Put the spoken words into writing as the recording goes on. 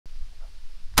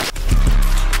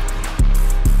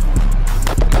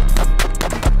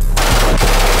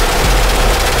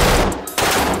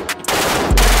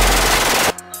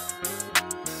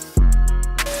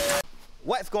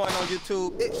going on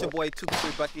YouTube? It's your boy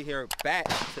Bucky here, back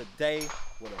today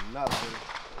with another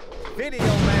video,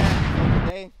 man.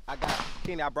 Today I got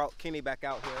Kenny. I brought Kenny back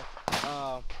out here.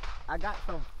 I got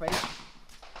some fake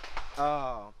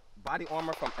body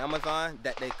armor from Amazon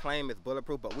that they claim is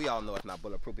bulletproof, but we all know it's not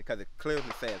bulletproof because it clearly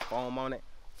says foam on it.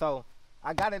 So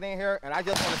I got it in here, and I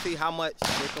just want to see how much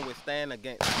it can withstand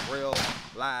against real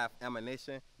live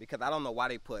ammunition, because I don't know why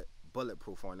they put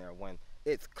bulletproof on there when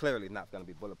it's clearly not going to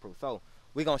be bulletproof. So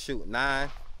we're going to shoot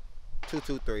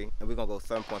 9.223, and we're going to go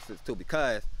 7.62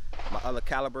 because my other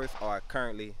calibers are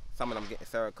currently, some of them getting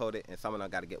Cerakoted and some of them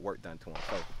got to get work done to them.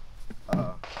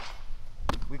 So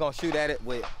we're going to shoot at it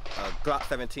with Glock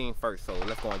 17 first, so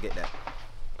let's go and get that.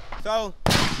 So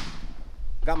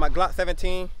got my Glock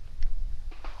 17, a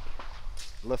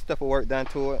little stuff of work done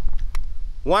to it.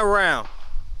 1 round,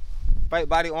 fake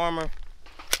body armor.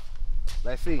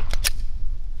 Let's see.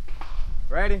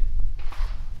 Ready?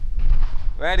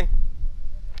 Ready?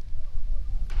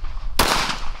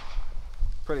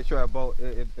 Pretty sure it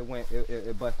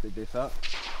busted this up.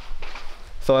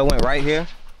 So it went right here,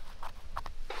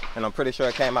 and I'm pretty sure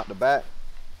it came out the back.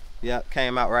 Yep,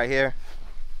 came out right here.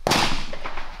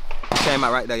 Came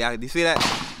out right there, y'all. Do you see that?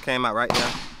 Came out right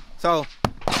there. So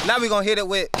now we're gonna hit it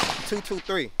with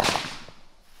 223.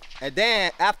 And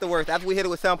then afterwards, after we hit it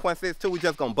with 7.62, we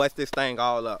just gonna bust this thing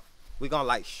all up. We gonna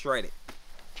like shred it.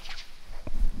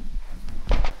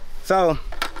 So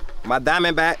my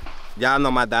Diamondback, y'all know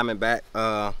my Diamondback,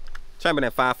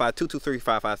 Chamberlain 5.5, 223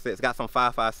 5.56. Got some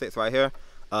 5.56 right here.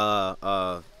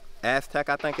 Aztec,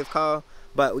 I think it's called.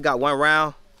 But we got 1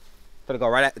 round. Gonna go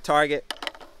right at the target,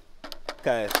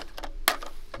 cause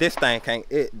this thing can't.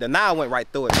 The nine went right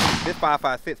through it. This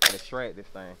 5.56 gonna shred this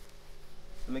thing.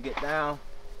 Let me get down.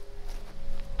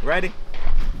 Ready?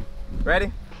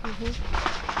 Ready?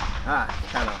 Ah,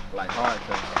 kind of like hard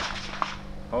to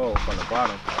hold from the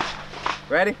bottom.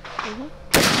 Ready?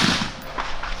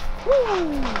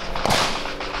 Woo!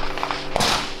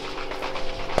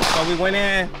 So we went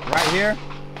in right here,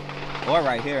 or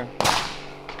right here.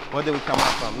 Where did we come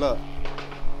out from? Look.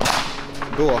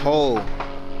 Do a hole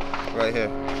right here.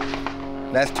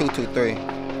 That's 223.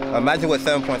 Imagine what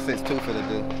 7.62 finna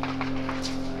do.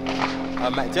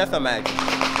 Just imagine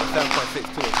what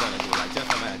 7.62 is gonna do. Like,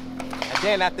 just imagine. And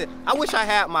then after, I wish I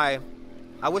had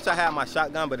my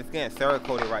shotgun, but it's getting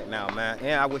Cerakoted right now, man.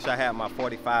 And I wish I had my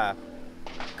 45.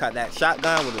 Cause that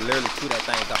shotgun would have literally chewed that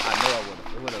thing up. I know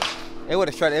it would have. It would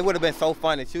have shredded. It would have been so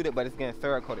fun to shoot it, but it's getting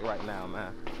Cerakoted right now,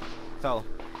 man. So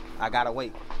I gotta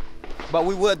wait. But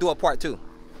we will do a part 2.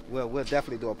 We'll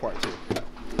definitely do a part 2.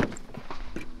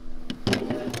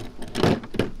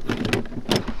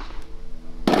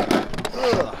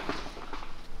 Ugh.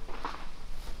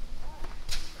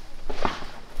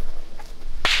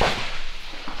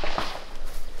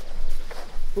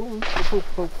 Boom, boom,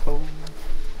 boom, boom.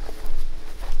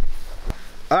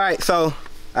 All right, so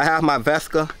I have my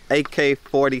Vesca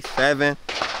AK-47,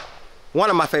 one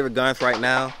of my favorite guns right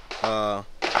now.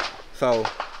 So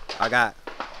I got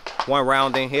 1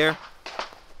 round in here.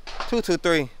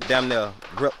 223 damn near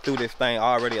ripped through this thing,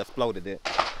 already exploded it.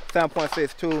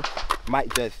 7.62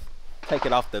 might just take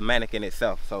it off the mannequin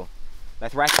itself. So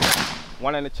let's rack it.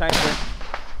 1 in the chamber.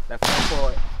 Let's go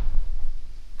for it.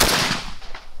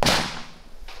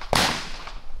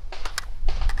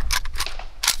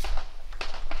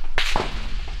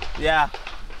 Yeah,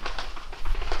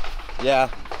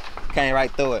 came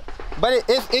right through it. But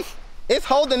it's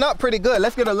holding up pretty good.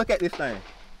 Let's get a look at this thing.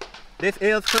 This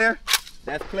is clear.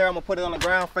 That's clear. I'm gonna put it on the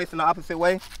ground facing the opposite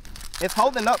way. It's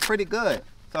holding up pretty good.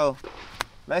 So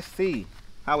let's see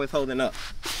how it's holding up.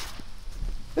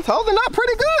 It's holding up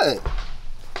pretty good.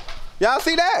 Y'all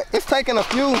see that? It's taking a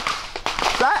few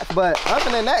shots, but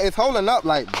other than that, it's holding up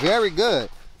like very good.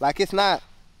 Like it's not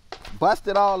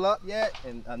busted all up yet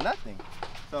and nothing.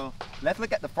 So let's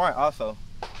look at the front also.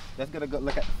 Let's get a good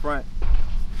look at the front.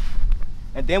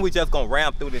 And then we just gonna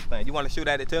ram through this thing. You wanna shoot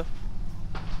at it too?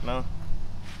 No?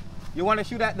 You wanna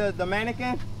shoot at the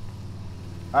mannequin?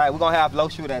 All right, we're gonna have Low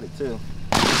shoot at it too.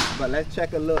 But let's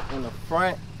check a look in the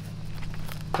front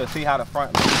to see how the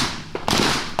front looks.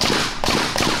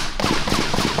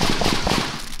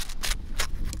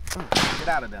 Get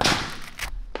out of there.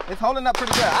 It's holding up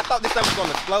pretty good. I thought this thing was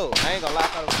gonna explode. I ain't gonna lie, I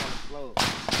thought it was gonna explode.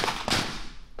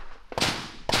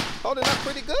 Holding up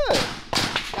pretty good.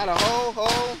 Got a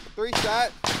hole, 3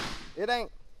 shots. It ain't.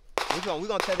 We're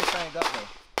gonna tear this thing up though.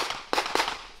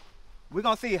 We're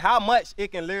gonna see how much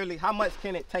it can how much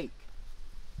can it take.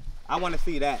 I wanna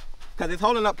see that. Cause it's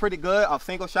holding up pretty good off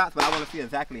single shots, but I wanna see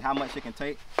exactly how much it can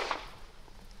take.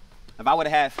 If I would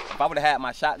have had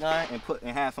my shotgun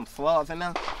and had some slugs in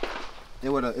there, it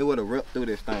would have ripped through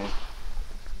this thing.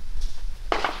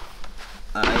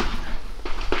 All right.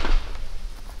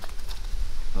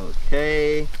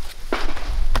 Okay.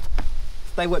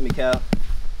 Stay with me, Cal.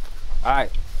 All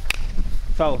right.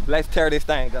 So let's tear this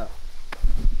thing up.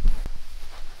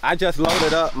 I just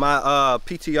loaded up my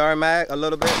PTR mag a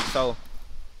little bit, so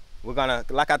we're gonna,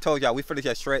 like I told y'all, we finna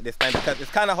just shred this thing because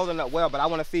it's kind of holding up well, but I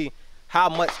want to see how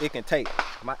much it can take.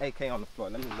 My AK on the floor.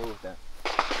 Let me move that.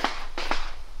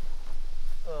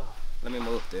 Let me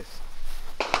move this.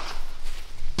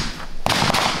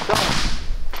 So,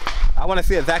 I want to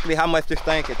see exactly how much this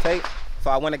thing can take. So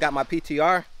I went and got my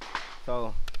PTR.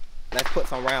 So let's put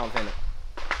some rounds in it.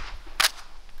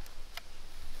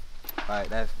 All right,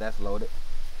 that's loaded.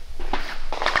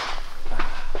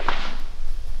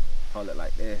 Hold it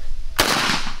like this.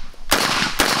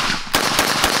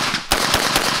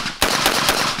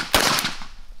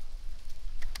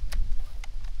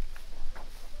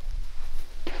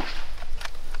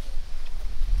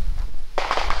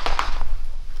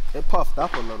 It puffed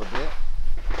up a little bit,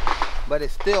 but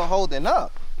it's still holding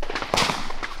up.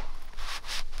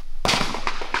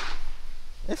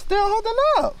 It's still holding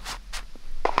up.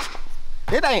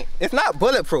 It's not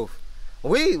bulletproof.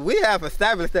 We have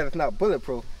established that it's not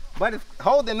bulletproof, but it's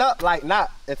holding up, like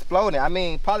not exploding. I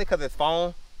mean, probably because it's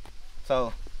foam.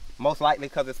 So most likely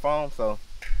because it's foam. So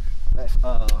let's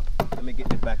let me get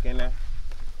this back in there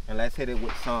and let's hit it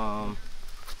with some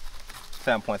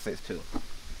 7.62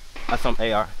 or some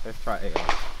AR. Let's try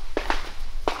AR.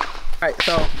 All right,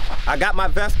 so I got my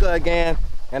Vesca again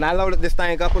and I loaded this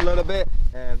thing up a little bit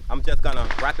and I'm just gonna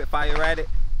rapid fire at it.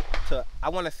 I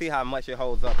want to see how much it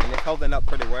holds up, and it's holding up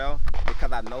pretty well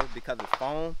because I know because it's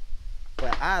foam.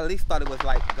 But I at least thought it was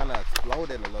like gonna explode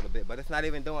it a little bit, but it's not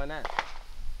even doing that.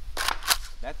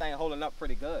 That thing holding up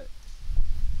pretty good.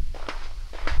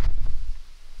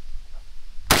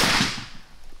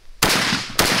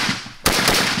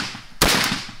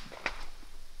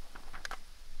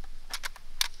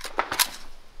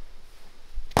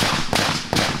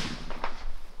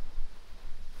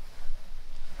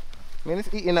 I mean,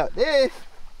 it's eating up this.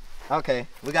 Okay,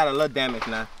 we got a little damage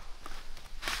now.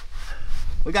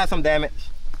 We got some damage.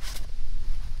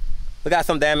 We got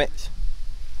some damage.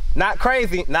 Not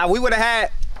crazy. Now, we would have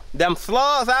had them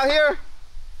slugs out here.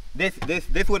 This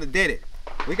would have did it.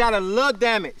 We got a little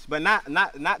damage, but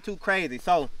not too crazy.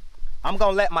 So, I'm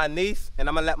gonna let my niece and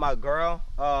I'm gonna let my girl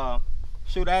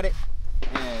shoot at it,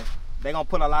 and they're gonna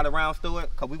put a lot of rounds through it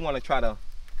because we want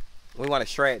to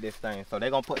shred this thing. So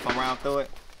they're gonna put some rounds through it.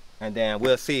 And then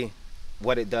we'll see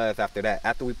what it does after that.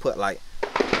 After we put like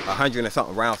 100 and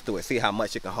something rounds through it, see how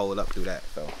much it can hold up through that.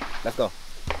 So let's go.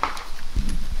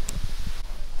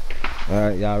 All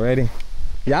right, y'all ready?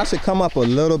 Y'all should come up a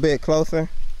little bit closer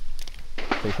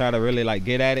to try to really like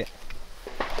get at it.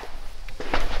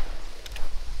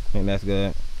 And that's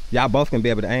good. Y'all both can be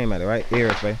able to aim at it, right?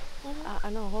 Ears, babe. I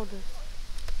know, hold this.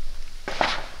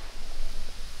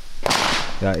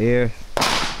 Y'all ears.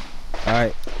 All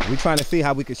right, we trying to see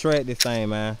how we can shred this thing,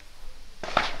 man.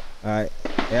 All right,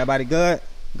 everybody good?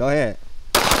 Go ahead.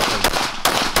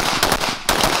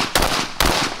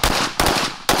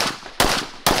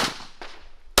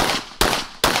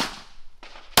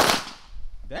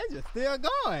 That's just still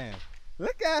going.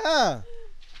 Look at her.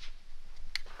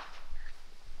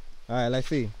 All right, let's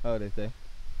see. Hold this thing.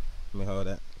 Let me hold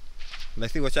that.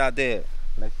 Let's see what y'all did.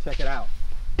 Let's check it out.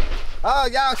 Oh,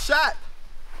 y'all shot.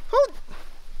 Who?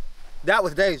 That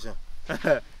was Deja.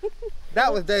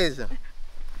 That was Deja.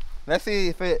 Let's see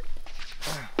if it...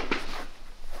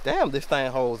 Damn, this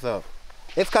thing holds up.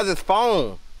 It's because it's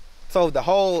foam. So the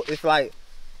hole, it's like,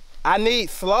 I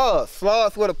need slugs.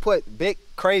 Slugs would have put big,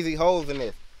 crazy holes in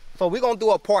this. So we're going to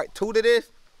do a part 2 to this.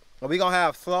 And we're going to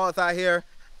have slugs out here.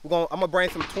 I'm going to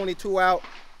bring some 22 out.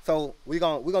 So we're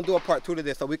gonna do a part 2 to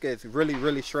this so we can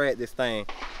really shred this thing.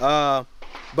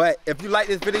 But if you like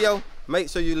this video, make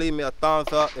sure you leave me a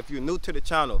thumbs up. If you're new to the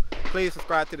channel, please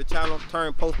subscribe to the channel,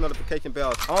 turn post notification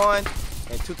bells on,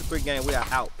 and 2 to 3 Gang, we are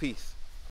out. Peace.